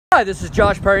Hi, this is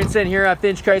Josh Parkinson here at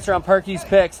Finch Chrysler on Parky's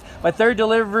Picks. My third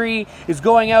delivery is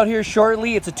going out here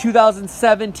shortly. It's a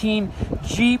 2017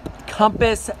 Jeep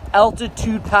Compass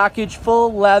Altitude package,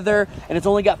 full leather, and it's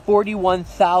only got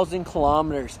 41,000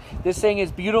 kilometers. This thing is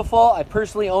beautiful. I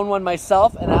personally own one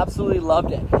myself and absolutely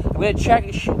loved it. I'm going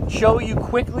to show you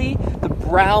quickly the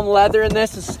brown leather in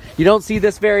this. You don't see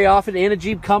this very often in a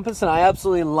Jeep Compass, and I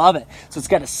absolutely love it. So it's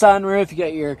got a sunroof, you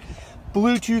got your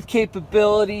Bluetooth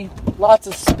capability, lots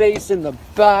of space in the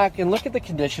back, and look at the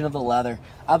condition of the leather.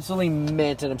 Absolutely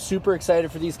mint, and I'm super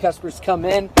excited for these customers to come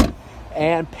in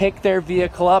and pick their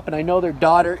vehicle up, and I know their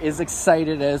daughter is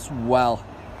excited as well.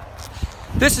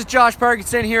 This is Josh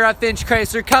Parkinson here at Finch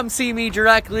Chrysler. Come see me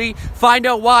directly. Find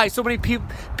out why so many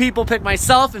people pick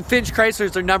myself, and Finch Chrysler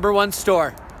is their #1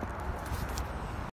 store.